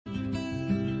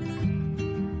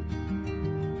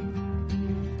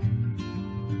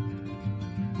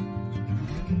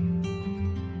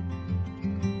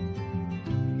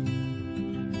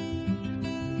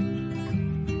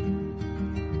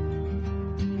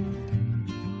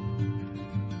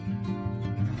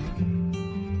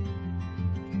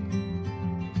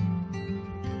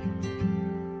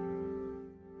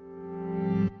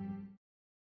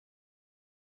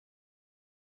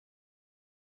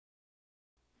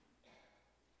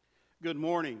Good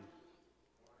morning.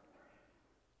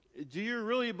 Do you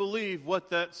really believe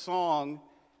what that song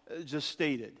just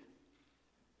stated?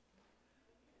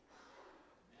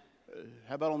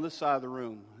 How about on this side of the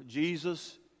room?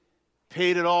 Jesus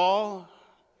paid it all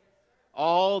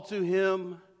to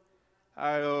him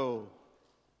I owe.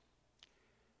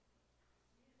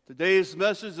 Today's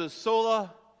message is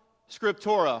Sola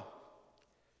Scriptura,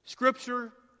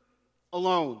 Scripture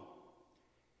alone.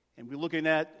 And we're looking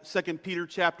at 2 Peter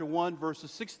chapter 1, verses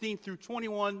 16 through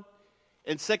 21,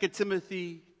 and 2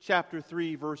 Timothy chapter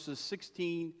 3, verses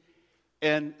 16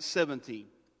 and 17.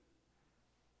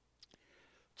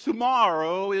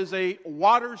 Tomorrow is a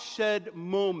watershed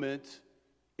moment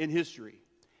in history.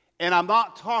 And I'm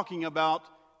not talking about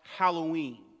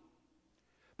Halloween.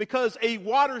 Because a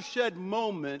watershed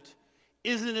moment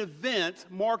is an event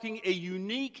marking a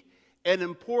unique and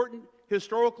important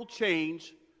historical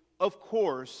change, of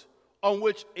course, on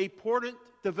which important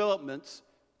developments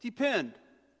depend.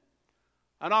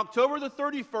 On October the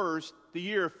 31st, the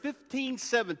year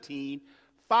 1517,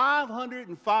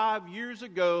 505 years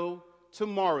ago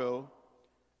tomorrow,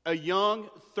 a young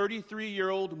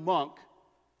 33-year-old monk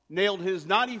nailed his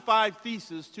 95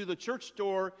 Theses to the church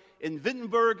door in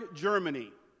Wittenberg,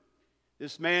 Germany.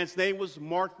 This man's name was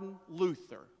Martin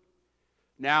Luther.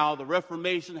 Now, the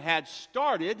Reformation had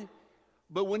started,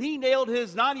 but when he nailed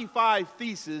his 95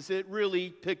 Theses, it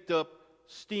really picked up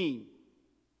steam.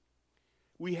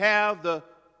 We have the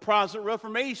Protestant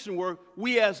Reformation, where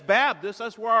we as Baptists,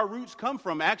 that's where our roots come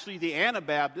from. Actually, the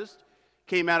Anabaptists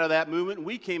came out of that movement, and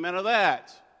we came out of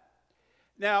that.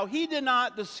 Now, he did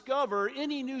not discover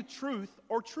any new truth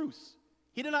or truths.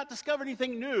 He did not discover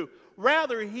anything new.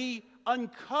 Rather, he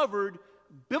uncovered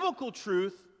biblical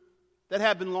truth that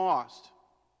had been lost.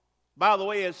 By the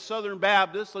way, as Southern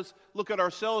Baptists, let's look at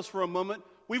ourselves for a moment.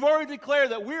 We've already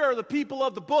declared that we are the people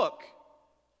of the book,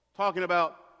 talking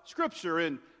about Scripture.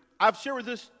 And I've shared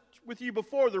this with you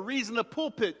before. The reason the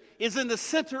pulpit is in the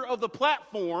center of the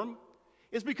platform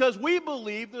is because we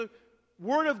believe the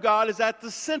Word of God is at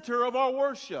the center of our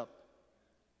worship.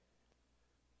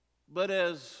 But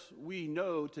as we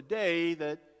know today,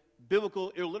 that biblical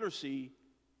illiteracy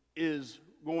is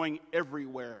going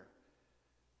everywhere.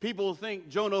 People think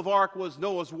Joan of Arc was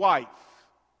Noah's wife.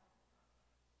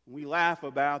 We laugh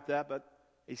about that, but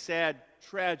a sad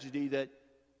tragedy that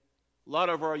a lot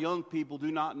of our young people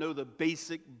do not know the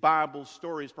basic Bible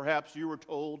stories perhaps you were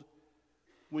told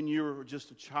when you were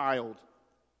just a child.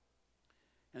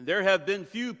 And there have been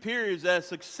few periods as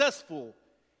successful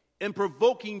in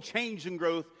provoking change and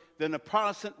growth than the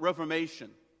Protestant Reformation.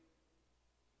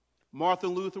 Martin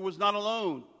Luther was not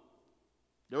alone.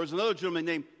 There was another gentleman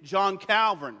named John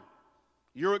Calvin,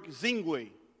 Ulrich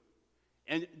Zwingli,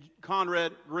 and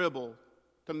Conrad Grebel,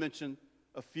 to mention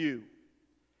a few.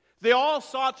 They all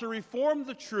sought to reform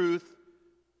the truth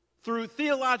through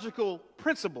theological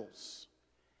principles.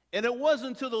 And it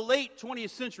wasn't until the late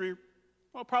 20th century,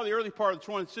 well, probably the early part of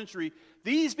the 20th century,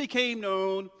 these became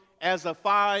known as the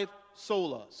five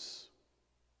solas.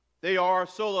 They are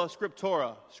sola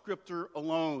scriptura, Scripture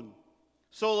alone;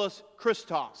 solus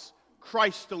Christus,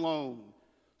 Christ alone;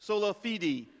 sola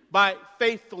fide, by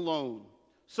faith alone;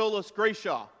 solus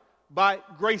gratia, by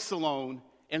grace alone;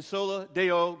 and sola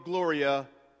Deo gloria,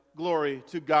 glory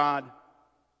to God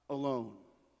alone.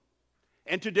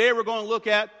 And today we're going to look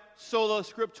at sola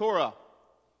scriptura,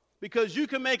 because you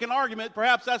can make an argument,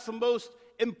 perhaps that's the most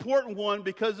important one,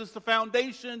 because it's the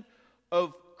foundation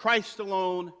of Christ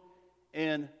alone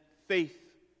and faith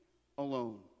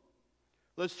alone.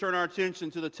 Let's turn our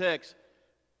attention to the text.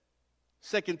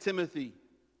 2 Timothy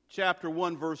chapter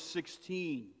 1, verse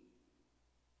 16.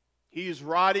 He's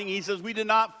writing, he says, "We did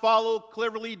not follow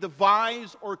cleverly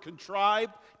devised or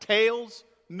contrived tales,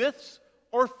 myths,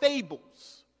 or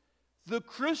fables. The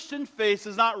Christian faith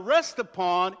does not rest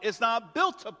upon, it's not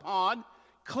built upon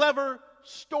clever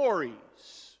stories.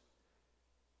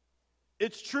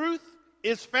 Its truth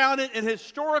is founded in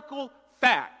historical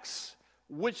facts,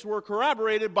 which were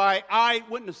corroborated by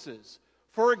eyewitnesses.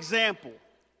 For example,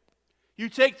 you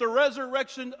take the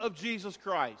resurrection of Jesus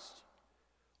Christ.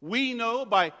 We know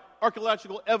by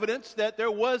archaeological evidence that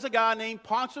there was a guy named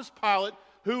Pontius Pilate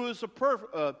who was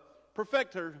a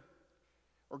prefector,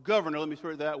 or governor, let me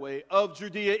put it that way, of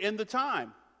Judea in the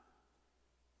time.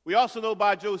 We also know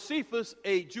by Josephus,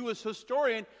 a Jewish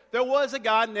historian, there was a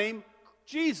guy named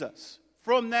Jesus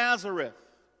from Nazareth.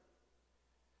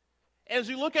 As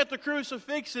you look at the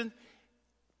crucifixion,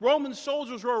 Roman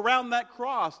soldiers were around that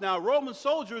cross. Now, Roman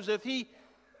soldiers, if he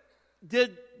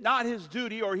did not his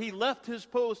duty or he left his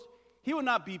post, he would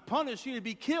not be punished, he would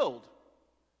be killed.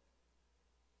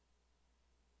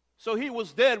 So he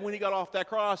was dead when he got off that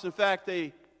cross. In fact,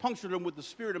 they punctured him with the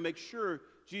spear to make sure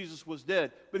Jesus was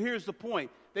dead. But here's the point.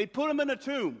 They put him in a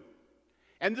tomb.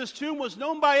 And this tomb was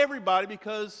known by everybody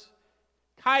because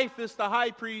Caiaphas, the high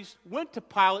priest, went to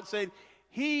Pilate saying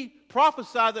he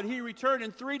prophesied that he returned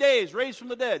in 3 days, raised from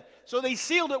the dead. So they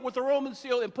sealed it with the Roman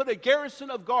seal and put a garrison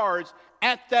of guards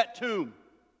at that tomb.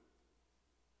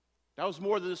 That was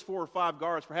more than just 4 or 5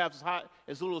 guards, perhaps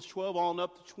as little as 12 on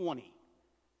up to 20.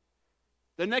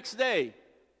 The next day,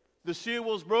 the seal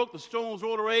was broke, the stone was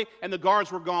rolled away, and the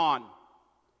guards were gone.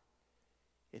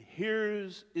 And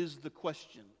here's the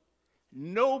question.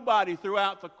 Nobody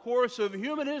throughout the course of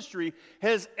human history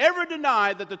has ever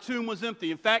denied that the tomb was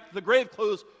empty. In fact, the grave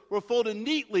clothes were folded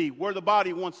neatly where the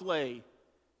body once lay.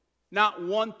 Not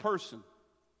one person.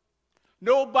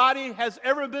 No body has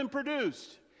ever been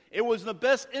produced. It was in the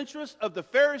best interest of the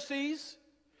Pharisees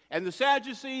and the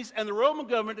Sadducees and the Roman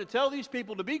government to tell these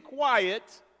people to be quiet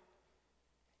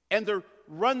and to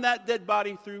run that dead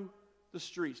body through the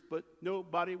streets. But no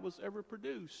body was ever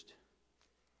produced.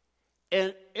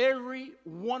 And every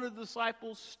one of the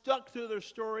disciples stuck to their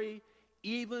story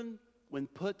even when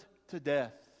put to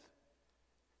death.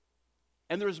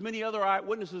 And there's many other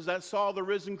eyewitnesses that saw the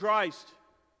risen Christ.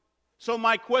 So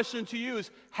my question to you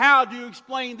is, how do you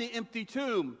explain the empty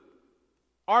tomb?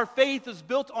 Our faith is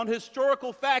built on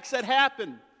historical facts that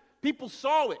happened. People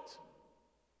saw it.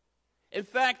 In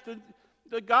fact,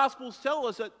 the Gospels tell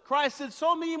us that Christ did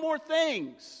so many more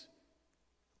things.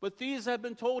 But these have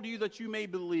been told to you that you may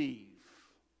believe.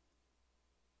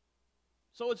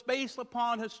 So it's based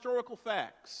upon historical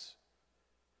facts.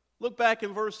 Look back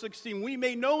in verse 16. We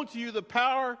made known to you the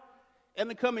power and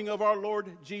the coming of our Lord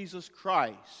Jesus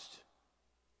Christ.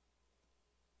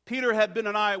 Peter had been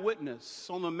an eyewitness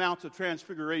on the Mount of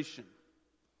Transfiguration.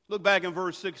 Look back in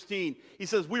verse 16. He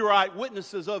says, we were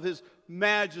eyewitnesses of his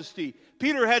majesty.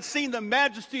 Peter had seen the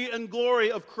majesty and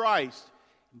glory of Christ.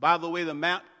 By the way, the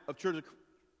Mount of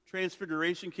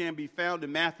Transfiguration can be found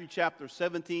in Matthew chapter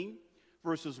 17,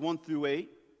 verses 1 through 8,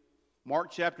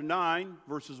 Mark chapter 9,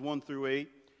 verses 1 through 8,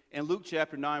 and Luke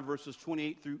chapter 9, verses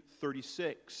 28 through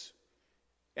 36.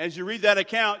 As you read that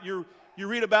account, you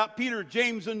read about Peter,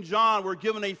 James, and John were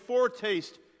given a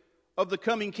foretaste of the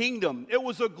coming kingdom. It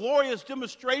was a glorious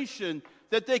demonstration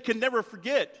that they could never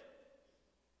forget.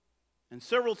 And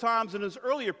several times in his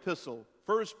early epistle,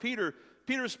 1 Peter,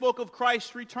 Peter spoke of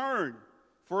Christ's return.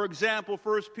 For example,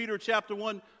 1 Peter chapter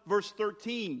 1, verse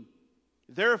 13.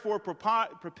 Therefore,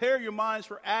 prepare your minds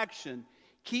for action.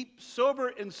 Keep sober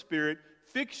in spirit.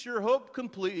 Fix your hope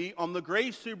completely on the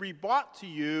grace to be brought to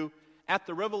you at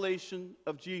the revelation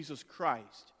of Jesus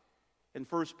Christ. In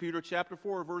 1 Peter chapter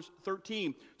 4, verse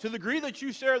 13. To the degree that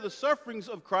you share the sufferings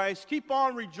of Christ, keep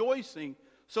on rejoicing,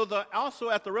 so that also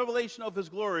at the revelation of his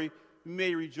glory you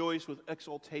may rejoice with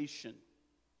exultation.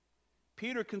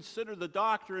 Peter considered the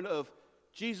doctrine of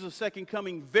Jesus' second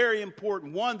coming very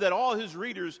important, one that all his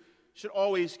readers should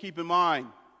always keep in mind.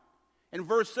 In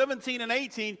verse 17 and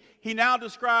 18, he now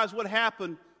describes what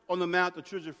happened on the Mount of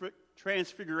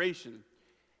Transfiguration.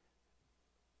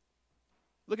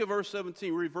 Look at verse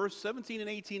 17. Read verse 17 and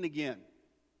 18 again.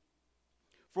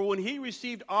 For when he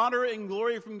received honor and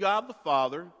glory from God the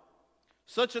Father,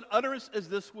 such an utterance as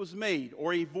this was made,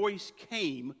 or a voice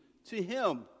came to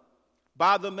him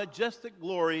by the majestic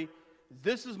glory,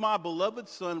 this is my beloved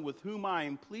Son with whom I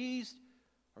am pleased.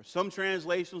 Or some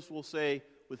translations will say,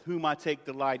 with whom I take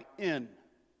delight in.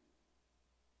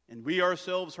 And we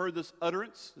ourselves heard this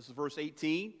utterance, this is verse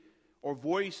 18, or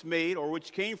voice made, or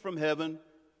which came from heaven,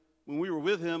 when we were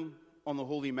with him on the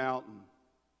holy mountain.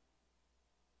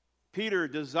 Peter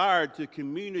desired to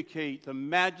communicate the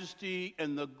majesty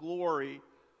and the glory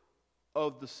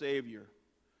of the Savior,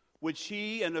 which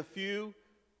he and a few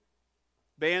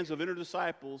bands of inner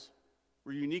disciples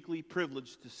were uniquely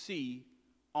privileged to see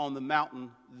on the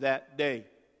mountain that day.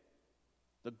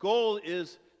 The goal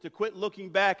is to quit looking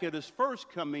back at his first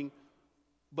coming,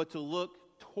 but to look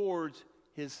towards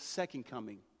his second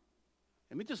coming.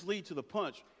 Let me just lead to the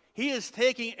punch. He is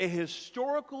taking a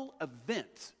historical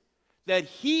event that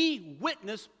he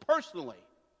witnessed personally.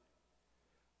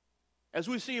 As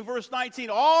we see in verse 19,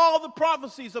 all the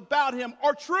prophecies about him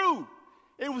are true.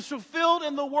 It was fulfilled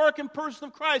in the work and person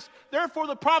of Christ. Therefore,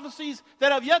 the prophecies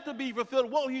that have yet to be fulfilled,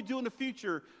 what will he do in the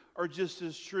future, are just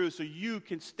as true. So you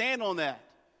can stand on that.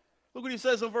 Look what he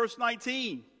says in verse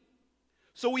 19.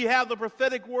 So we have the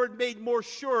prophetic word made more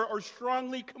sure or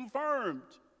strongly confirmed.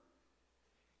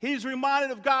 He's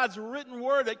reminded of God's written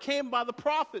word that came by the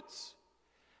prophets.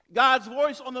 God's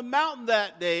voice on the mountain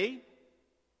that day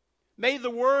made the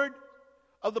word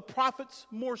of the prophets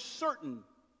more certain.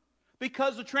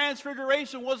 because the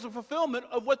transfiguration was the fulfillment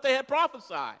of what they had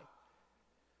prophesied.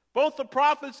 Both the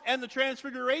prophets and the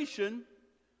transfiguration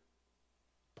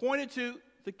pointed to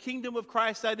the kingdom of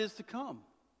Christ that is to come.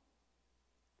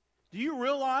 Do you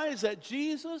realize that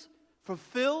Jesus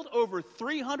fulfilled over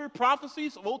 300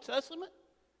 prophecies of Old Testament?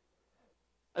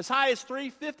 As high as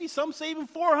 350, some say even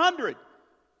 400.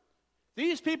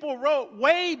 These people wrote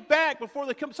way back before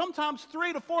they come, sometimes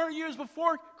 300 to 400 years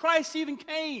before Christ even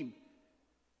came,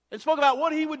 and spoke about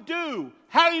what he would do,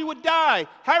 how he would die,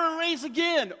 how he would raise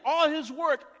again, all his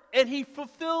work, and he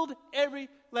fulfilled every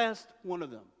last one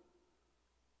of them.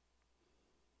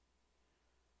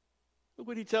 Look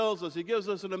what he tells us. He gives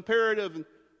us an imperative in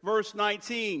verse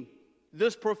 19.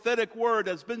 This prophetic word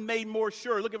has been made more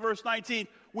sure. Look at verse 19.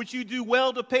 Which you do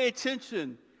well to pay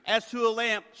attention as to a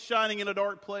lamp shining in a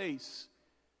dark place.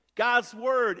 God's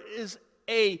word is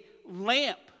a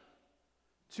lamp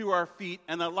to our feet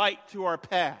and a light to our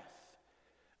path.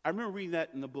 I remember reading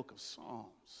that in the book of Psalms.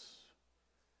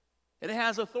 And it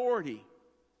has authority.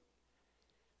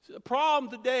 So the problem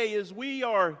today is we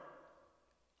are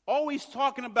always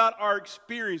talking about our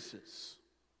experiences.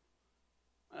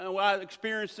 Well, I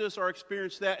experienced this or I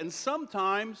experienced that. And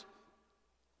sometimes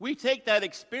we take that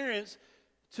experience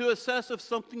to assess if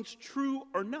something's true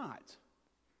or not.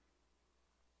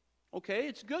 Okay,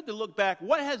 it's good to look back.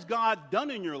 What has God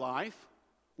done in your life?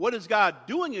 What is God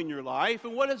doing in your life?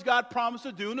 And what has God promised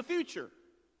to do in the future?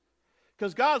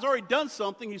 Because God's already done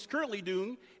something, he's currently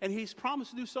doing, and he's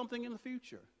promised to do something in the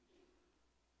future.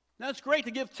 Now, it's great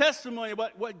to give testimony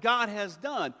about what God has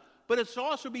done, but it's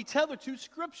also be tethered to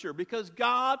Scripture, because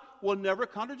God will never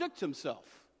contradict himself.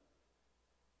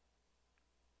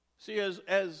 See,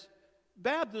 as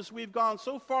Baptists, we've gone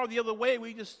so far the other way,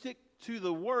 we just stick to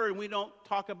the Word, and we don't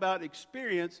talk about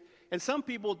experience. And some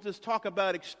people just talk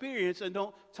about experience and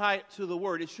don't tie it to the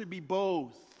Word. It should be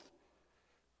both.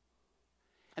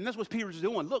 And that's what Peter's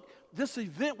doing. Look, this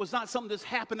event was not something that's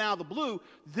happened out of the blue.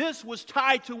 This was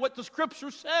tied to what the Scripture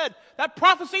said. That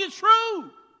prophecy is true.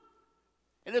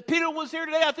 And if Peter was here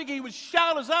today, I think he would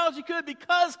shout as loud as he could,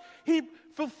 because he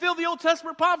fulfilled the Old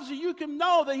Testament prophecy. You can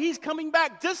know that he's coming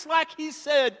back just like he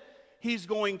said he's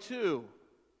going to.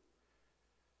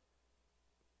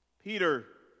 Peter,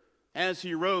 as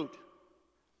he wrote,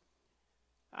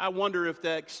 I wonder if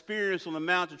that experience on the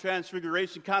Mount of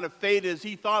Transfiguration kind of faded as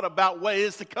he thought about what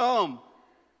is to come.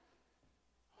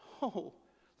 Oh,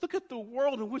 look at the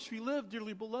world in which we live,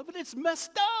 dearly beloved. It's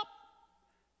messed up.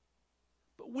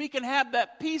 But we can have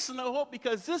that peace and the hope,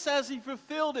 because this, as he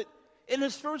fulfilled it in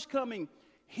his first coming,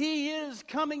 he is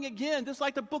coming again, just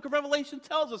like the book of Revelation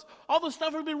tells us. All the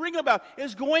stuff we've been reading about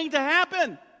is going to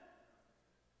happen.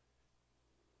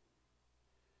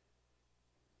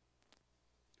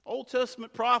 Old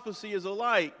Testament prophecy is a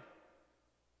light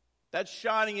that's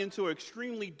shining into an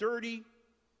extremely dirty,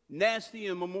 nasty,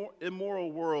 and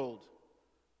immoral world.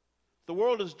 The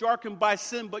world is darkened by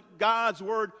sin, but God's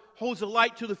word holds a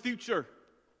light to the future.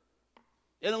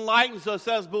 It enlightens us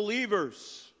as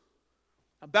believers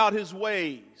about his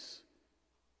ways.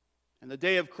 And the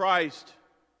day of Christ's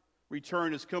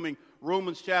return is coming.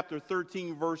 Romans chapter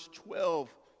 13, verse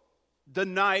 12. The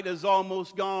night is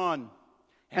almost gone,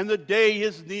 and the day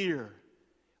is near.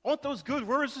 Aren't those good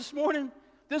words this morning?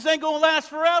 This ain't going to last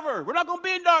forever. We're not going to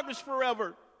be in darkness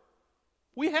forever.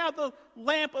 We have the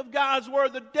lamp of God's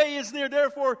word. The day is near.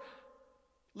 Therefore,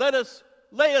 let us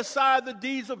lay aside the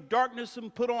deeds of darkness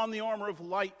and put on the armor of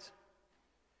light.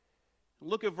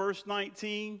 Look at verse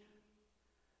 19.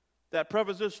 That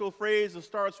prepositional phrase that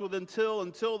starts with until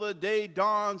the day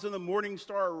dawns and the morning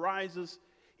star rises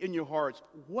in your hearts.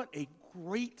 What a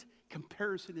great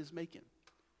comparison is making.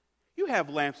 You have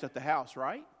lamps at the house,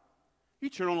 right? You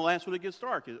turn on the lamps when it gets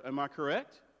dark. Am I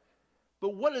correct?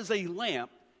 But what is a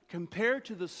lamp compared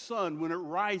to the sun when it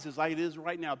rises like it is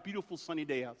right now? Beautiful sunny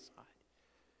day outside.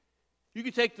 You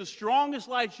can take the strongest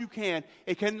lights you can.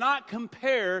 It cannot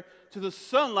compare to the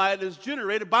sunlight that is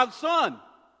generated by the sun.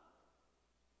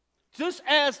 Just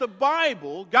as the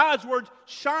Bible, God's word,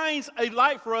 shines a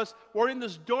light for us, we're in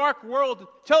this dark world to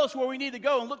tell us where we need to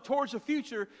go and look towards the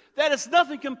future, that is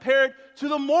nothing compared to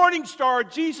the morning star,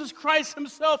 Jesus Christ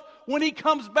himself, when he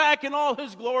comes back in all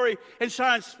his glory and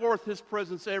shines forth his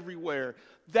presence everywhere.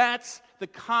 That's the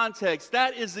context.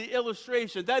 That is the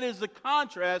illustration. That is the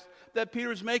contrast that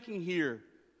Peter's making here.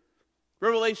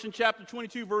 Revelation chapter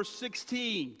 22, verse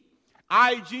 16.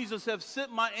 I, Jesus, have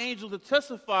sent my angel to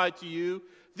testify to you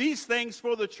these things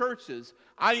for the churches.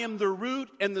 I am the root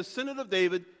and the descendant of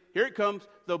David. Here it comes,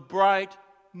 the bright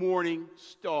morning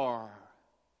star.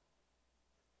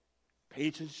 Pay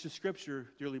attention to Scripture,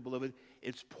 dearly beloved.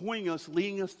 It's pointing us,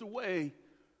 leading us the way.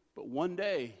 But one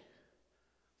day,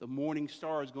 the morning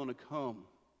star is going to come.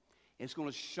 It's going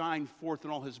to shine forth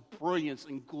in all his brilliance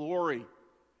and glory.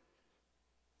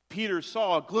 Peter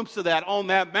saw a glimpse of that on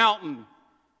that mountain.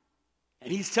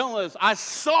 And he's telling us, I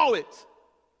saw it.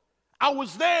 I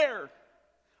was there.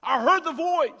 I heard the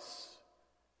voice.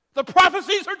 The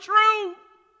prophecies are true.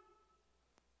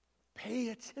 Pay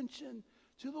attention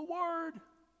to the word,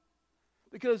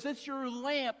 because it's your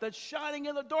lamp that's shining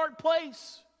in the dark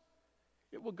place.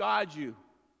 It will guide you,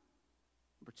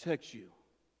 protect you.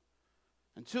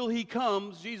 Until he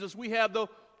comes, Jesus, we have the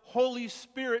Holy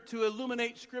Spirit to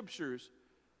illuminate scriptures.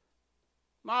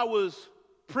 I was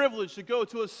privileged to go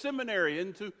to a seminary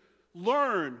and to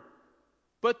learn,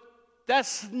 but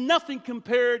that's nothing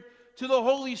compared to the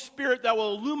Holy Spirit that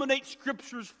will illuminate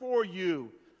scriptures for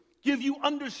you, give you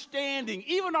understanding.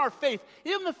 Even our faith,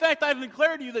 even the fact I've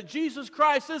declared to you that Jesus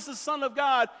Christ is the Son of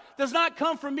God, does not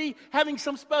come from me having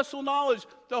some special knowledge.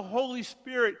 The Holy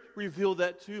Spirit revealed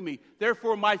that to me.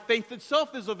 Therefore, my faith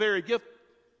itself is a very gift.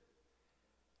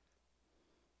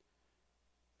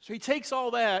 So he takes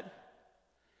all that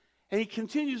and he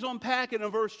continues unpacking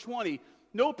in verse 20.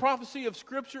 No prophecy of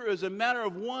Scripture is a matter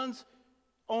of one's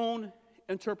own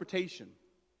interpretation.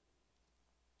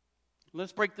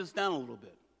 Let's break this down a little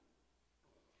bit.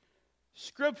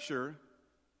 Scripture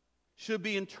should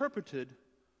be interpreted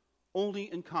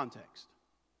only in context.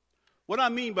 What I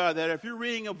mean by that, if you're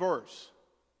reading a verse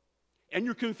and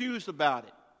you're confused about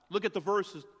it, look at the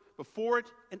verses before it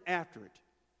and after it.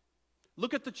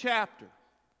 Look at the chapter.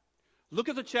 Look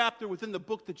at the chapter within the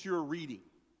book that you're reading.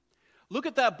 Look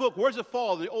at that book. Where does it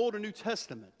fall? The Old or New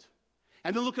Testament?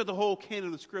 And then look at the whole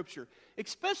canon of Scripture,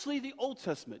 especially the Old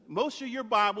Testament. Most of your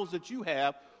Bibles that you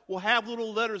have will have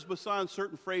little letters beside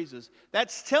certain phrases.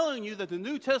 That's telling you that the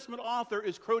New Testament author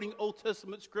is quoting Old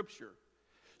Testament Scripture.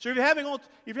 So if you're having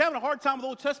a hard time with the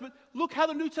Old Testament, look how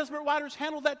the New Testament writers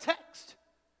handle that text,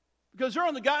 because they're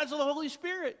on the guidance of the Holy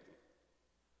Spirit.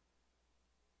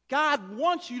 God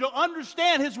wants you to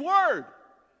understand His Word.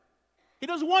 He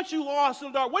doesn't want you lost in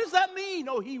the dark. What does that mean?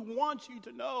 No, He wants you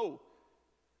to know.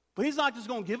 But He's not just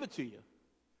going to give it to you.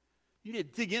 You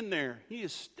need to dig in there. You need to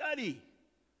study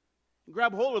and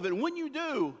grab hold of it. And when you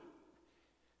do,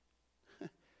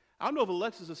 I don't know if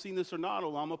Alexis has seen this or not.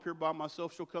 While I'm up here by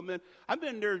myself, she'll come in. I've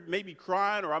been there maybe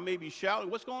crying or I may be shouting.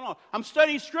 What's going on? I'm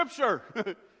studying Scripture.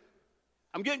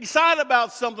 I'm getting excited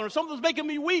about something, or something's making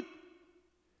me weep.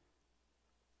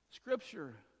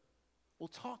 Scripture will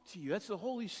talk to you. That's the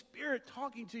Holy Spirit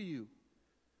talking to you.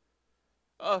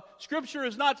 Scripture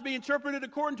is not to be interpreted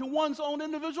according to one's own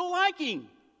individual liking.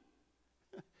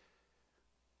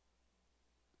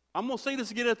 I'm going to say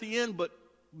this again at the end, but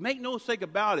make no mistake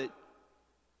about it.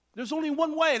 There's only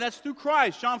one way, and that's through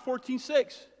Christ. John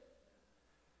 14:6.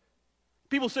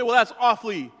 People say, well, that's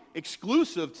awfully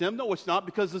exclusive, Tim. No, it's not,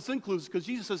 because it's inclusive. Because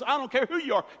Jesus says, I don't care who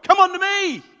you are. Come unto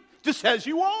me, just as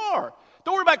you are.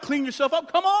 Don't worry about cleaning yourself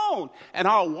up. Come on, and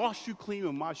I'll wash you clean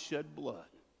with my shed blood.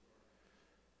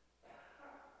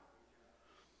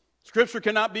 Scripture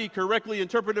cannot be correctly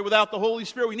interpreted without the Holy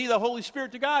Spirit. We need the Holy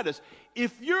Spirit to guide us.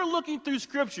 If you're looking through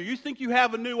Scripture, you think you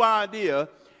have a new idea,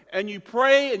 and you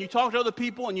pray and you talk to other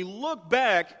people and you look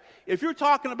back, if you're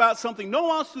talking about something no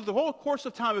one else through the whole course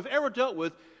of time have ever dealt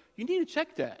with, you need to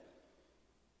check that.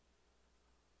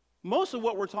 Most of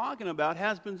what we're talking about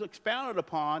has been expounded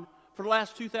upon for the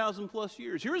last 2,000 plus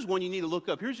years. Here's one you need to look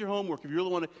up. Here's your homework if you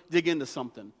really want to dig into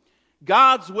something.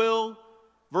 God's will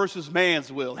versus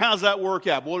man's will. How does that work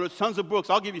out? Well, there's tons of books.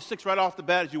 I'll give you 6 right off the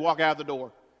bat as you walk out the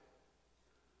door.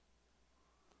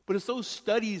 But it's those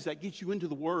studies that get you into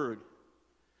the Word.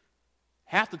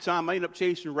 Half the time I end up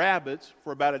chasing rabbits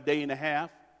for about a day and a half.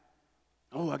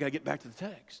 Oh, I got to get back to the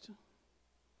text.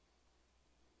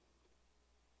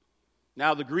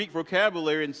 Now, the Greek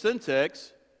vocabulary and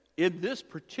syntax in this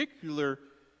particular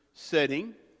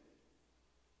setting,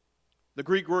 the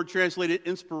Greek word translated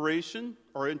inspiration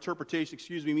or interpretation,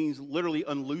 means literally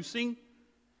unloosing,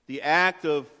 the act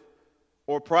of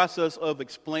or process of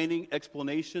explaining,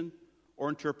 explanation, or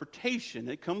interpretation.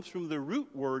 It comes from the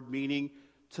root word meaning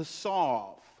to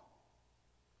solve.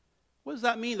 What does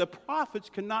that mean? The prophets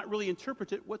could not really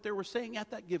interpret it, what they were saying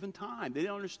at that given time. They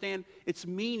didn't understand its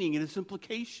meaning and its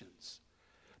implications,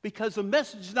 because the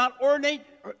message did not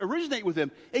originate with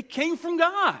them. It came from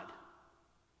God.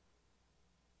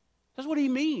 That's what he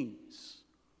means.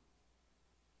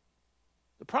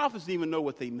 The prophets didn't even know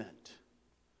what they meant,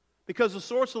 because the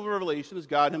source of the revelation is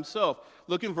God himself.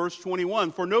 Look in verse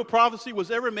 21. For no prophecy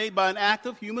was ever made by an act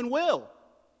of human will.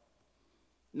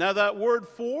 Now that word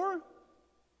for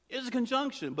is a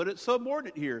conjunction, but it's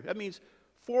subordinate here. That means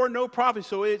for no prophecy.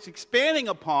 So it's expanding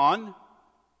upon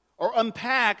or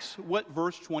unpacks what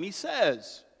verse 20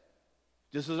 says.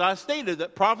 Just as I stated,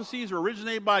 that prophecies were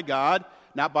originated by God,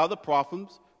 not by the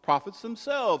prophets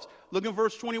themselves. Look at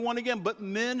verse 21 again. But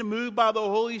men moved by the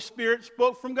Holy Spirit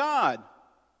spoke from God.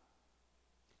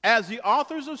 As the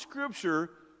authors of Scripture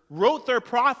wrote their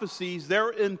prophecies,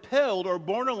 they're impelled or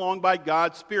borne along by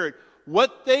God's Spirit.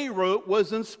 What they wrote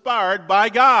was inspired by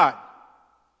God.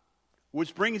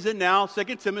 Which brings in now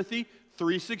 2 Timothy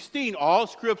 3:16. All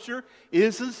Scripture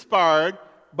is inspired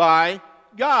by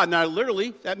God. Now,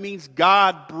 literally, that means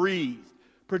God breathed,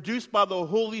 produced by the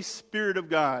Holy Spirit of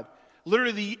God.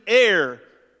 Literally, the air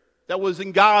that was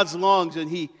in God's lungs, and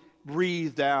He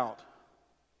breathed out.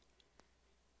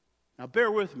 Now,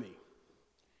 bear with me.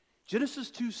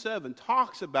 Genesis 2:7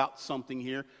 talks about something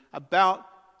here, about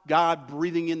God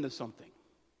breathing into something.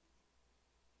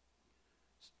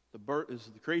 The birth is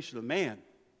the creation of man.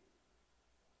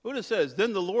 What it says,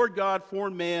 then the Lord God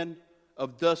formed man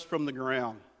of dust from the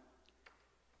ground.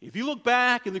 If you look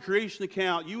back in the creation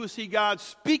account, you will see God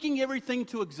speaking everything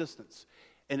to existence,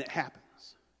 and it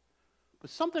happens. But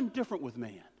something different with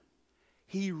man.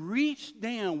 He reached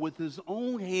down with His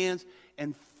own hands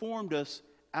and formed us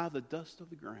out of the dust of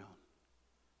the ground.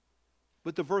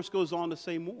 But the verse goes on to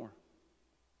say more.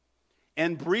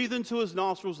 And breathed into his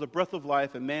nostrils the breath of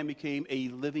life, and man became a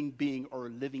living being or a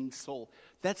living soul.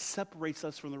 That separates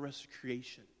us from the rest of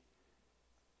creation.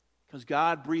 Because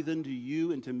God breathed into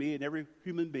you and to me and every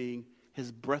human being His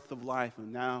breath of life,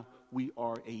 and now we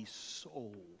are a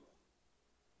soul.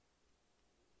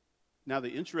 Now,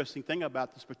 the interesting thing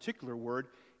about this particular word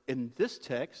in this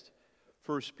text,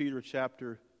 1 Peter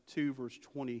chapter 2, verse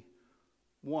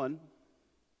 21,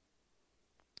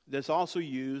 that's also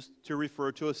used to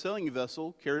refer to a sailing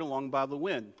vessel carried along by the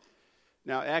wind.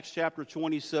 Now, Acts chapter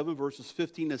 27, verses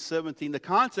 15 to 17, the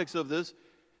context of this,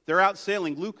 they're out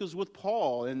sailing. Luke is with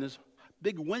Paul, and this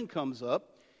big wind comes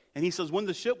up. And he says, when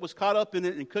the ship was caught up in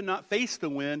it and could not face the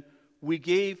wind, we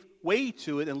gave way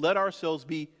to it and let ourselves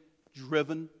be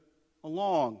driven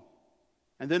along.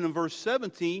 And then in verse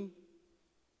 17,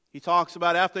 he talks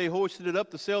about after they hoisted it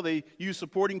up the sail, they used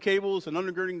supporting cables and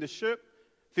undergirding the ship.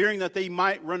 Fearing that they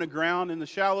might run aground in the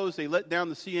shallows, they let down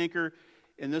the sea anchor,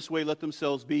 and this way let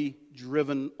themselves be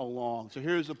driven along. So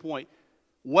here's the point.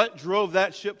 What drove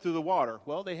that ship through the water?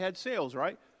 Well, they had sails,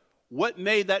 right? What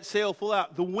made that sail full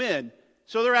out? The wind.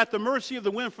 So they're at the mercy of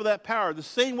the wind for that power. The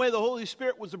same way the Holy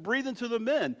Spirit was to breathe into the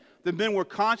men. The men were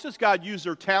conscious. God used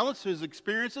their talents, His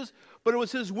experiences, but it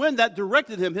was His wind that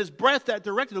directed Him, His breath that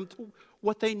directed them to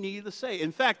what they needed to say.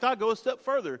 In fact, I'll go a step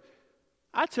further.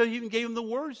 I tell you, He even gave them the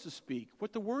words to speak,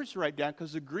 what the words to write down,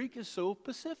 because the Greek is so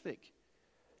specific.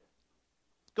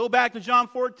 Go back to John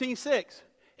 14:6.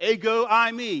 Ego,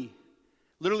 I, me.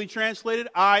 Literally translated,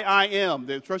 I am.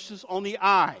 The emphasis on the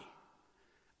I.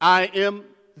 I am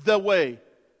the way.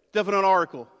 Definite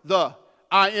article, the.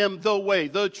 I am the way,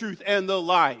 the truth, and the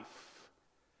life.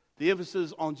 The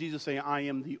emphasis on Jesus saying, I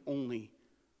am the only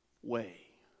way.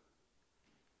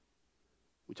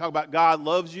 We talk about God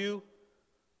loves you.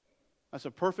 That's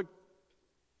a perfect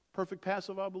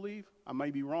passive, I believe. I may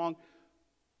be wrong.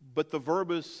 But the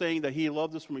verb is saying that He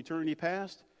loved us from eternity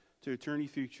past to eternity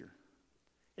future.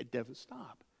 It doesn't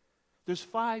stop. There's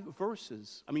 5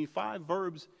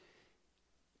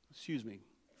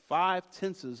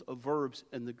 tenses of verbs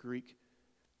in the Greek.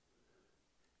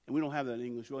 And we don't have that in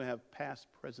English. We only have past,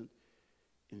 present,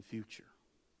 and future.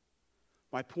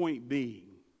 My point being,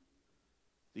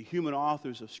 the human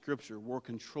authors of Scripture were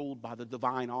controlled by the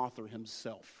divine author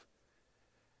Himself.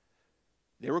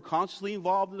 They were consciously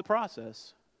involved in the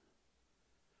process.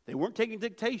 They weren't taking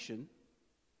dictation,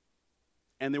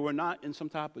 and they were not in some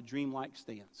type of dreamlike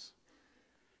stance.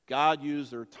 God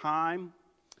used their time,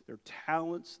 their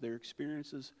talents, their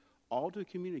experiences, all to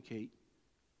communicate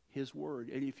His Word.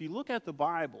 And if you look at the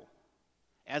Bible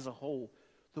as a whole,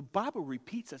 the Bible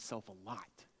repeats itself a lot.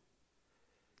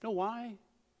 You know why?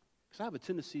 Because I have a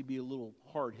tendency to be a little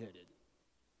hard-headed.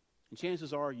 And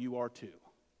chances are you are too. The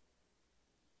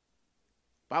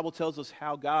Bible tells us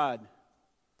how God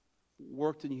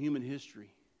worked in human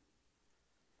history.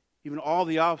 Even all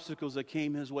the obstacles that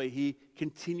came His way, He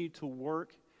continued to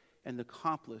work and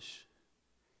accomplish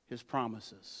His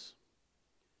promises.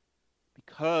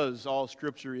 Because all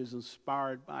Scripture is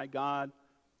inspired by God,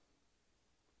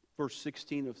 verse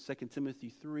 16 of 2 Timothy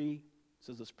 3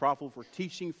 says it's profitable for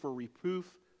teaching, for reproof,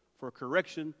 for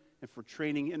correction, and for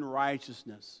training in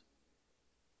righteousness.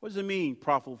 What does it mean,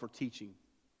 profitable for teaching?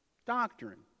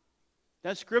 Doctrine.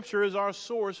 That Scripture is our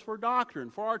source for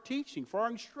doctrine, for our teaching, for our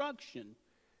instruction.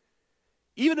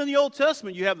 Even in the Old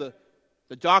Testament, you have the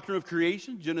doctrine of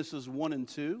creation, Genesis 1 and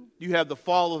 2. You have the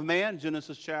fall of man,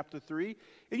 Genesis chapter 3.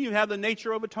 And you have the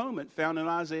nature of atonement, found in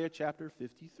Isaiah chapter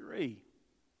 53.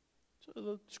 So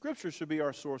the Scripture should be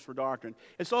our source for doctrine.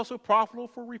 It's also profitable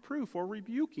for reproof or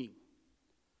rebuking.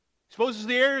 Exposes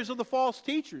the errors of the false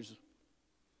teachers.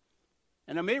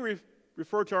 And I may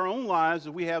refer to our own lives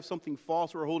if we have something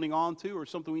false we're holding on to or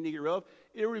something we need to get rid of.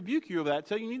 It'll rebuke you of that,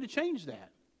 tell you need to change that.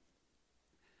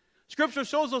 Scripture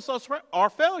shows us our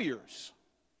failures.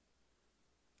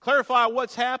 Clarify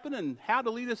what's happened and how to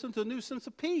lead us into a new sense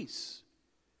of peace.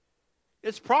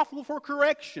 It's profitable for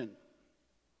correction.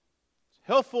 It's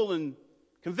helpful in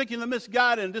convicting the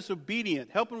misguided and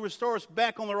disobedient, helping restore us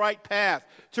back on the right path,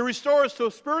 to restore us to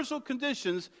spiritual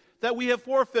conditions that we have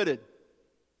forfeited.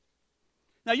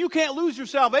 Now, you can't lose your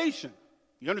salvation.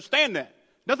 You understand that.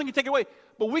 Nothing can take it away.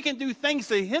 But we can do things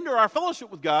to hinder our fellowship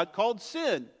with God called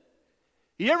sin.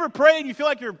 You ever prayed and you feel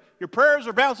like your prayers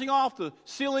are bouncing off the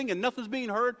ceiling and nothing's being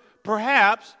heard?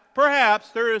 Perhaps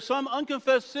there is some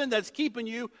unconfessed sin that's keeping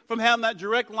you from having that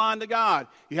direct line to God.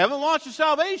 You haven't lost your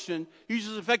salvation. You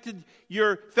just affected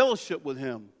your fellowship with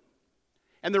Him.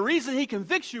 And the reason He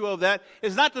convicts you of that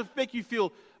is not to make you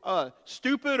feel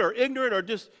stupid or ignorant or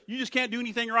you just can't do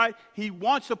anything right. He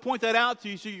wants to point that out to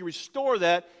you so you restore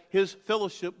that, His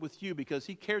fellowship with you, because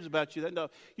He cares about you that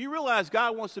enough. You realize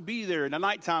God wants to be there in the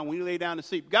nighttime when you lay down to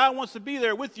sleep. God wants to be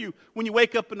there with you when you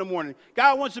wake up in the morning.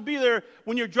 God wants to be there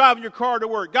when you're driving your car to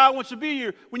work. God wants to be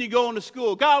here when you go into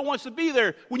school. God wants to be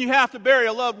there when you have to bury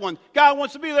a loved one. God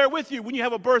wants to be there with you when you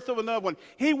have a birth of another one.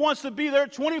 He wants to be there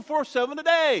 24/7 a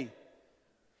day.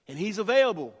 And He's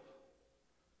available.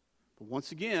 But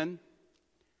once again,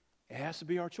 it has to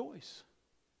be our choice.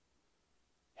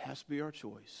 It has to be our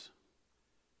choice.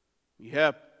 You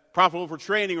have profitable for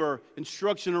training or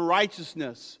instruction in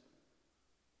righteousness.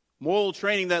 Moral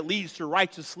training that leads to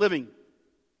righteous living.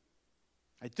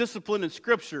 A discipline in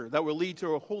Scripture that will lead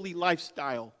to a holy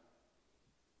lifestyle.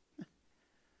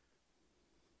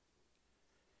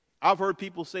 I've heard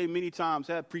people say many times,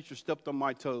 that preacher stepped on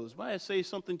my toes. Might I say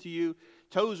something to you?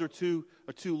 Toes are too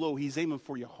low. He's aiming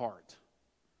for your heart.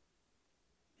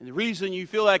 And the reason you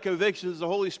feel that conviction is the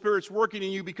Holy Spirit's working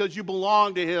in you because you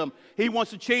belong to Him. He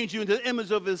wants to change you into the image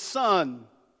of His Son.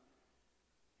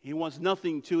 He wants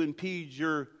nothing to impede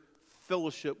your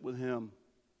fellowship with Him.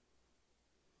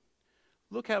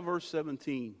 Look at verse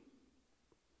 17.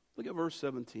 Look at verse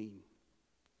 17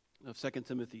 of 2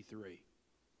 Timothy 3.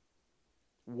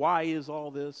 Why is all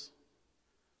this?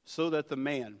 So that the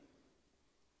man.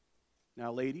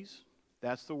 Now, ladies,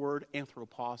 that's the word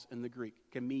anthropos in the Greek.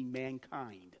 It can mean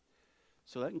mankind.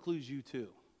 So that includes you too.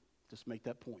 Just make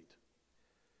that point.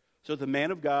 So the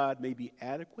man of God may be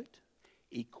adequate,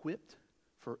 equipped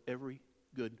for every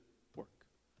good work.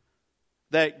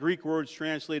 That Greek word is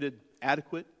translated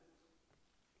adequate,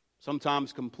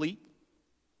 sometimes complete,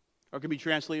 or can be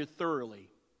translated thoroughly.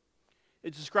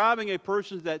 It's describing a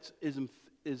person that is in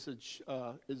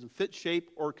fit shape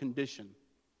or condition.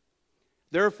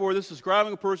 Therefore, this is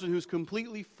describing a person who's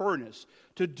completely furnished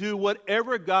to do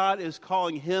whatever God is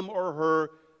calling him or her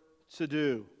to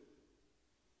do.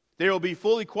 They will be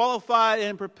fully qualified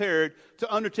and prepared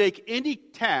to undertake any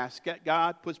task that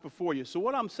God puts before you. So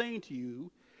what I'm saying to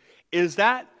you is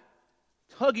that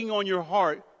tugging on your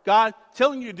heart, God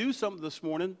telling you to do something this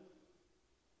morning,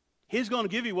 He's going to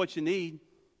give you what you need.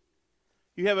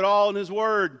 You have it all in His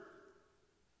Word.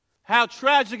 How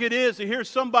tragic it is to hear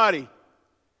somebody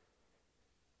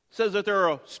says that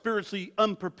they're spiritually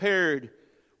unprepared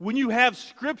when you have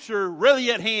Scripture ready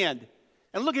at hand.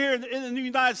 And look here in the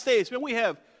United States, man, we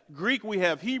have Greek, we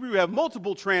have Hebrew, we have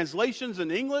multiple translations in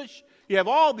English. You have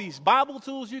all these Bible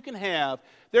tools you can have.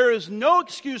 There is no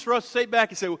excuse for us to sit back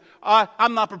and say, well,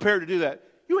 I'm not prepared to do that.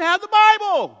 You have the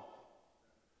Bible.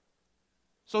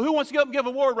 So who wants to go up and give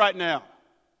a word right now?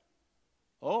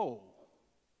 Oh,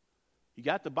 you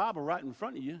got the Bible right in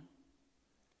front of you.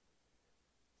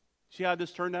 See how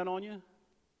this turned out on you?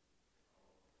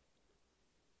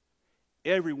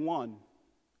 Everyone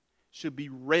should be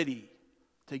ready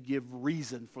to give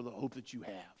reason for the hope that you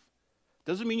have.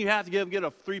 Doesn't mean you have to get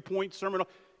a 3-point sermon.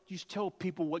 You just tell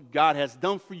people what God has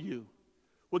done for you,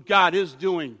 what God is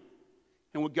doing,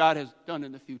 and what God has done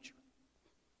in the future.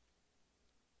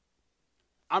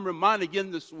 I'm reminded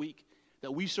again this week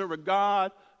that we serve a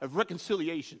God of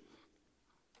reconciliation.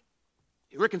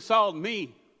 He reconciled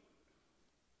me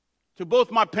to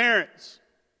both my parents.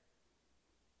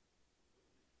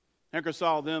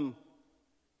 Reconcile them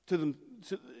to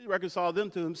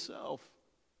Himself.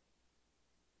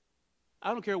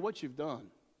 I don't care what you've done,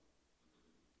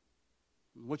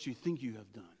 what you think you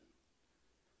have done.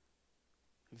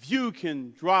 If you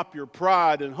can drop your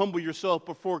pride and humble yourself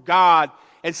before God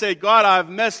and say, God, I've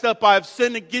messed up, I've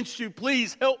sinned against you,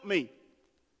 please help me.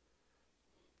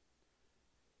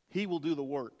 He will do the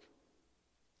work.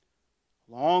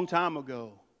 long time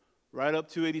ago, right up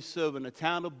to 87, the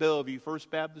town of Bellevue,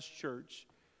 First Baptist Church,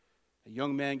 a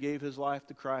young man gave his life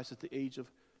to Christ at the age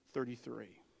of 33.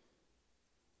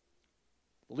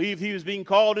 Believed he was being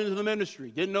called into the ministry.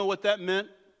 Didn't know what that meant.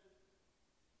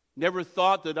 Never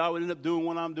thought that I would end up doing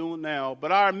what I'm doing now.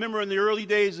 But I remember in the early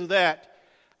days of that,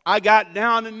 I got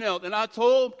down and knelt, and I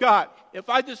told God, if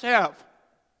I just have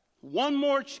one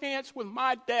more chance with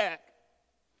my dad,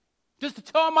 just to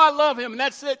tell him I love him, and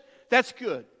that's it, that's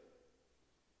good.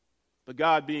 But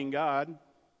God, being God,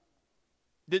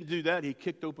 didn't do that. He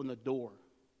kicked open the door.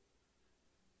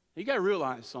 You got to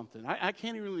realize something. I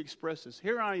can't even really express this.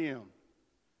 Here I am,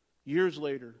 years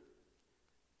later,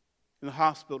 in the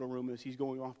hospital room as he's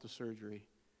going off to surgery,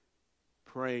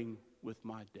 praying with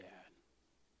my dad.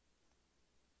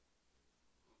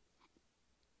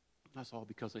 That's all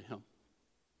because of him.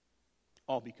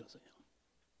 All because of him.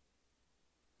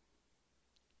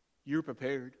 You're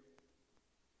prepared.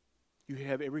 You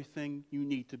have everything you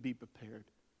need to be prepared.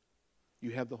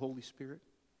 You have the Holy Spirit.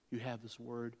 You have this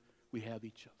Word. We have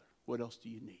each other. What else do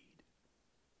you need?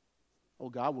 Oh,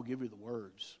 God will give you the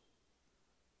words.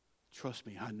 Trust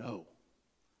me, I know.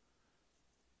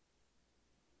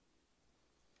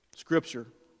 Scripture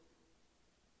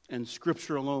and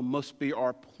Scripture alone must be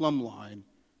our plumb line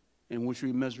in which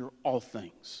we measure all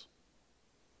things.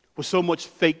 With so much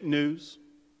fake news,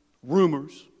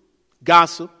 rumors,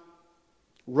 gossip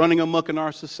running amok in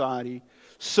our society,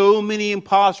 so many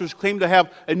imposters claim to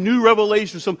have a new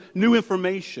revelation, some new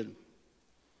information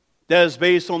that is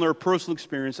based on their personal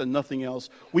experience and nothing else.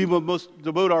 We must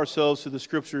devote ourselves to the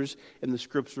Scriptures and the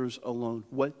Scriptures alone.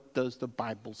 What does the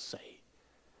Bible say?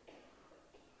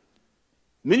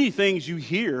 Many things you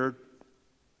hear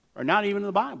are not even in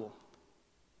the Bible.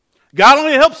 God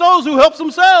only helps those who help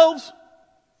themselves.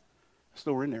 That's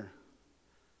nowhere in there.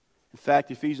 In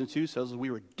fact, Ephesians 2 says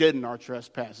we were dead in our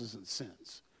trespasses and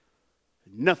sins.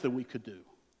 Nothing we could do.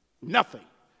 Nothing.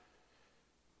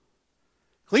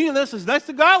 Cleanliness is next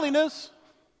to godliness.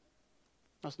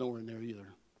 That's nowhere in there either.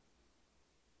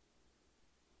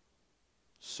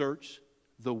 Search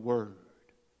the Word.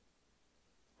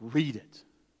 Read it.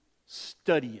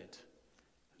 Study it.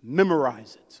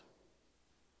 Memorize it.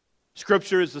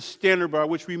 Scripture is the standard by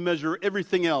which we measure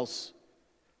everything else.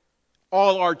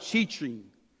 All our teaching.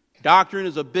 Doctrine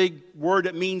is a big word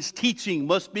that means teaching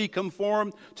must be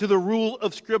conformed to the rule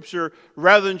of Scripture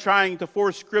rather than trying to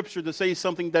force Scripture to say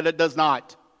something that it does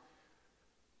not.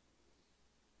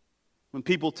 When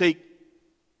people take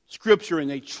Scripture and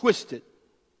they twist it.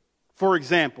 For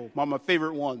example, one of my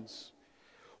favorite ones.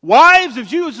 Wives,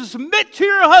 if you was to submit to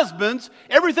your husbands,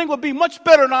 everything would be much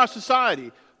better in our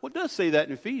society. Well, it does say that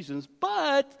in Ephesians,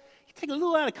 but you take it a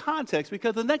little out of context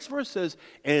because the next verse says,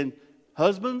 and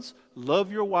husbands,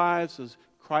 love your wives as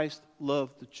Christ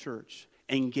loved the church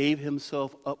and gave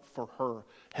himself up for her.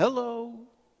 Hello.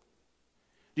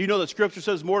 Do you know that Scripture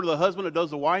says more to the husband than it does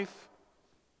the wife?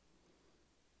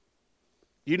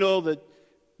 You know that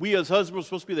we as husbands are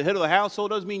supposed to be the head of the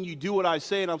household. It doesn't mean you do what I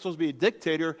say and I'm supposed to be a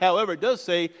dictator. However, it does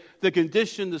say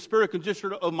the spirit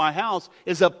condition of my house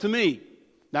is up to me.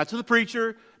 Not to the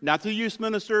preacher, not to the youth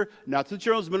minister, not to the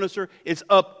children's minister. It's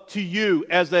up to you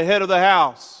as the head of the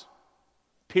house.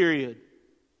 Period.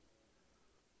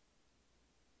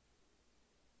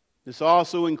 This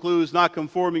also includes not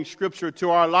conforming Scripture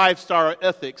to our lifestyle or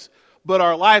ethics, but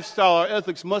our lifestyle or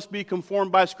ethics must be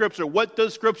conformed by Scripture. What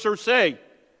does Scripture say?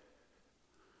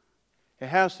 It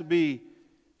has to be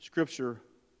Scripture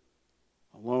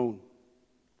alone.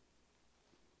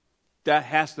 That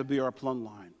has to be our plumb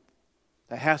line.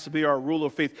 That has to be our rule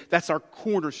of faith. That's our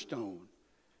cornerstone.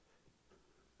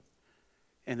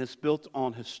 And it's built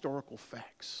on historical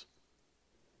facts.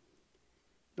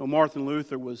 You know, Martin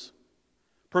Luther was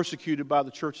persecuted by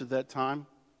the church at that time.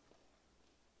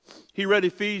 He read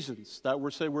Ephesians that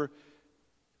we're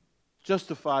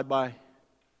justified by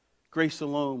grace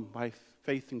alone, by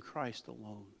faith in Christ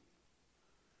alone.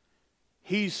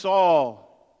 He saw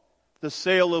the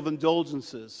sale of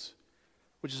indulgences,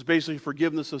 which is basically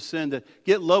forgiveness of sin, to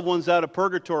get loved ones out of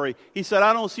purgatory. He said,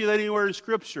 I don't see that anywhere in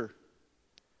Scripture.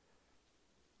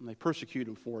 And they persecuted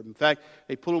him for it. In fact,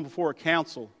 they put him before a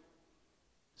council.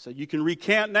 Said, you can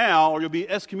recant now or you'll be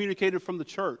excommunicated from the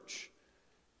church.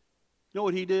 You know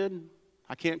what he did?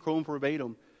 I can't quote him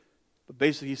verbatim. But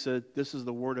basically he said, this is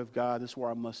the Word of God. This is where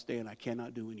I must stand. I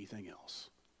cannot do anything else.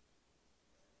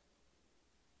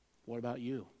 What about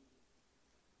you?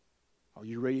 Are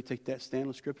you ready to take that stand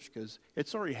on Scripture? Because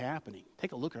it's already happening.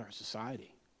 Take a look at our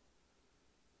society.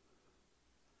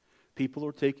 People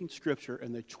are taking Scripture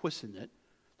and they're twisting it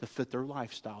to fit their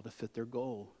lifestyle, to fit their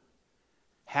goal.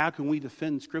 How can we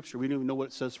defend Scripture? We don't even know what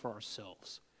it says for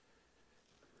ourselves.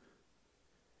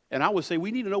 And I would say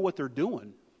we need to know what they're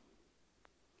doing,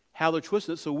 how they're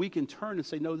twisting it, so we can turn and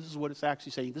say, no, this is what it's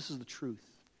actually saying. This is the truth.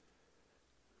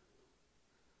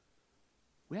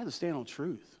 We have to stand on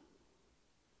truth.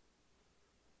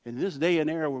 In this day and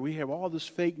era where we have all this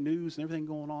fake news and everything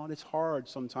going on, it's hard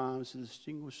sometimes to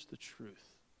distinguish the truth.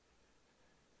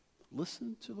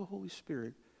 Listen to the Holy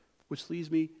Spirit, which leads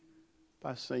me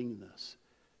by saying this.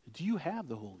 Do you have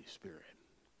the Holy Spirit?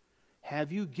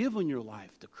 Have you given your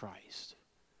life to Christ?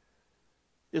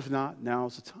 If not,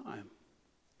 now's the time.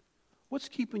 What's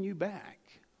keeping you back?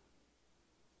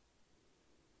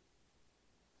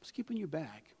 What's keeping you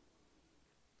back?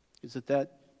 Is it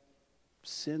that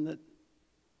sin that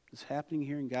is happening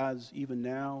here and God's even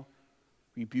now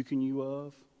rebuking you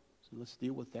of? So let's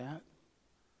deal with that.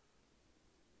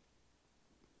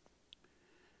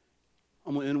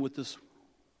 I'm going to end with this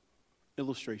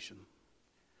illustration.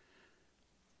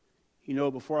 You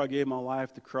know, before I gave my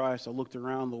life to Christ, I looked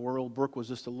around the world. Brooke was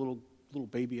just a little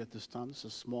baby at this time. This is a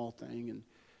small thing. And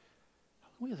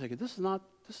wait a second, this is not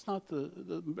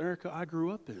the America I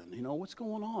grew up in. You know, what's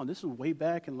going on? This is way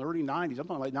back in the early 90s. I'm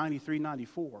talking like 93,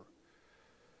 94.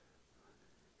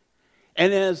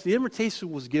 And as the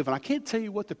invitation was given, I can't tell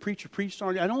you what the preacher preached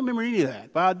on. I don't remember any of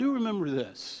that, but I do remember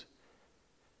this.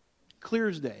 Clear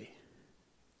as day.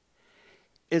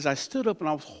 As I stood up and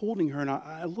I was holding her and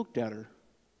I looked at her,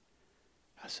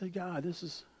 I said, God,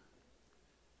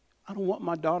 I don't want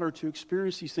my daughter to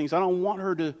experience these things. I don't want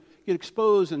her to get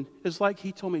exposed. And it's like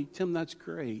he told me, Tim, that's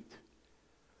great.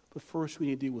 But first we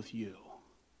need to deal with you.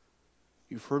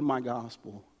 You've heard my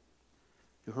gospel.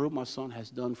 You heard what my son has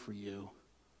done for you.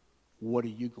 What are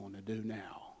you going to do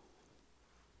now?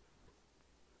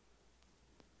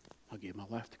 I gave my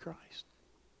life to Christ.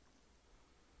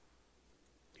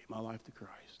 Gave my life to Christ.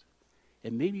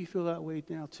 And maybe you feel that way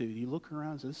now too. You look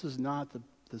around and say, this is not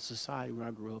the society where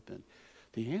I grew up in.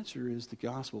 The answer is the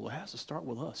gospel. It has to start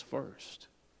with us first.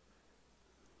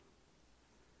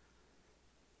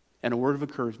 And a word of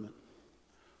encouragement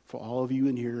for all of you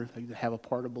in here that have a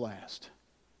part of Blast.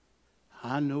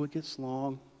 I know it gets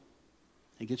long.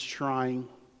 It gets trying.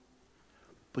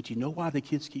 But you know why the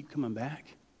kids keep coming back?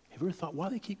 Have you ever thought why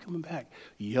they keep coming back?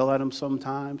 You yell at them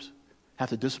sometimes. Have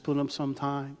to discipline them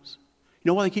sometimes. You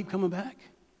know why they keep coming back?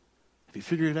 Have you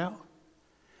figured it out?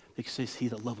 Because they see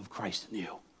the love of Christ in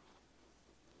you.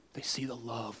 They see the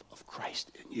love of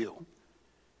Christ in you.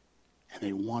 And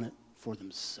they want it for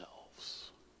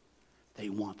themselves. They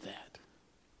want that.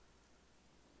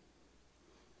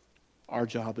 Our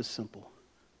job is simple.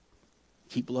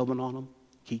 Keep loving on them.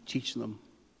 Keep teaching them.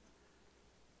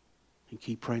 And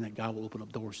keep praying that God will open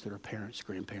up doors to their parents,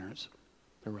 grandparents,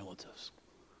 their relatives.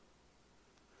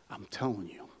 I'm telling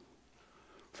you,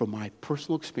 from my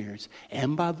personal experience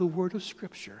and by the word of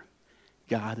Scripture,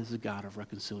 God is a God of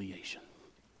reconciliation.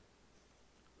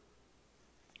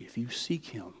 If you seek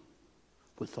Him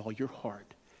with all your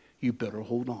heart, you better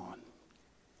hold on.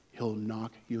 He'll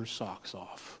knock your socks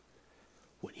off.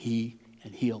 What He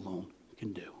and He alone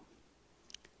can do.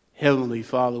 Heavenly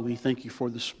Father, we thank you for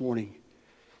this morning.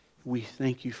 We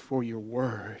thank you for your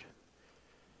word.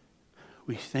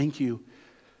 We thank you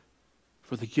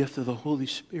for the gift of the Holy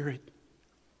Spirit.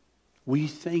 We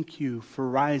thank you for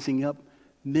rising up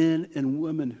men and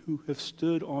women who have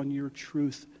stood on your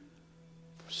truth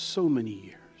for so many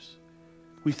years.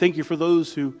 We thank you for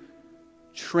those who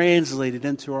translated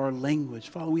into our language.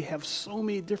 Father, we have so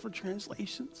many different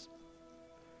translations.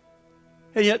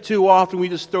 And yet too often we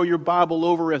just throw your Bible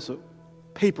over as a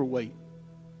paperweight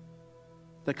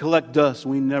that collect dust.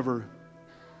 We never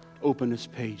open its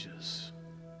pages.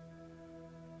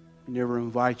 We never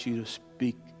invite you to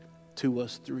speak to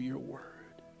us through your word.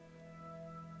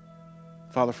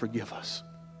 Father, forgive us.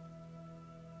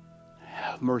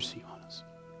 Have mercy on us.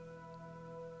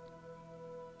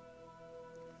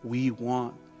 We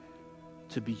want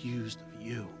to be used of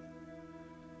you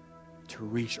to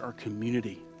reach our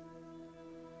community,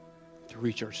 to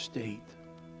reach our state,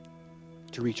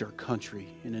 to reach our country,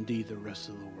 and indeed the rest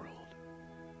of the world.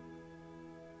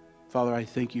 Father, I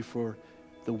thank you for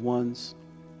the ones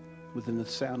within the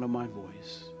sound of my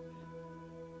voice.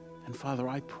 And Father,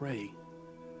 I pray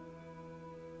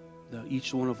that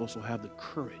each one of us will have the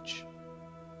courage,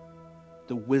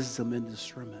 the wisdom and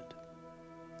discernment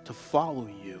to follow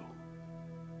you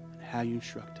and how you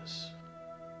instruct us.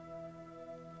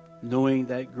 Knowing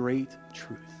that great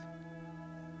truth,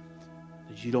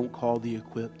 that you don't call the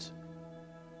equipped,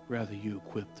 rather you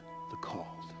equipped the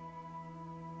called.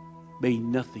 May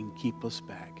nothing keep us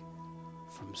back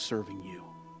from serving you.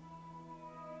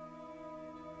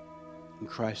 In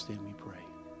Christ's name we pray.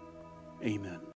 Amen.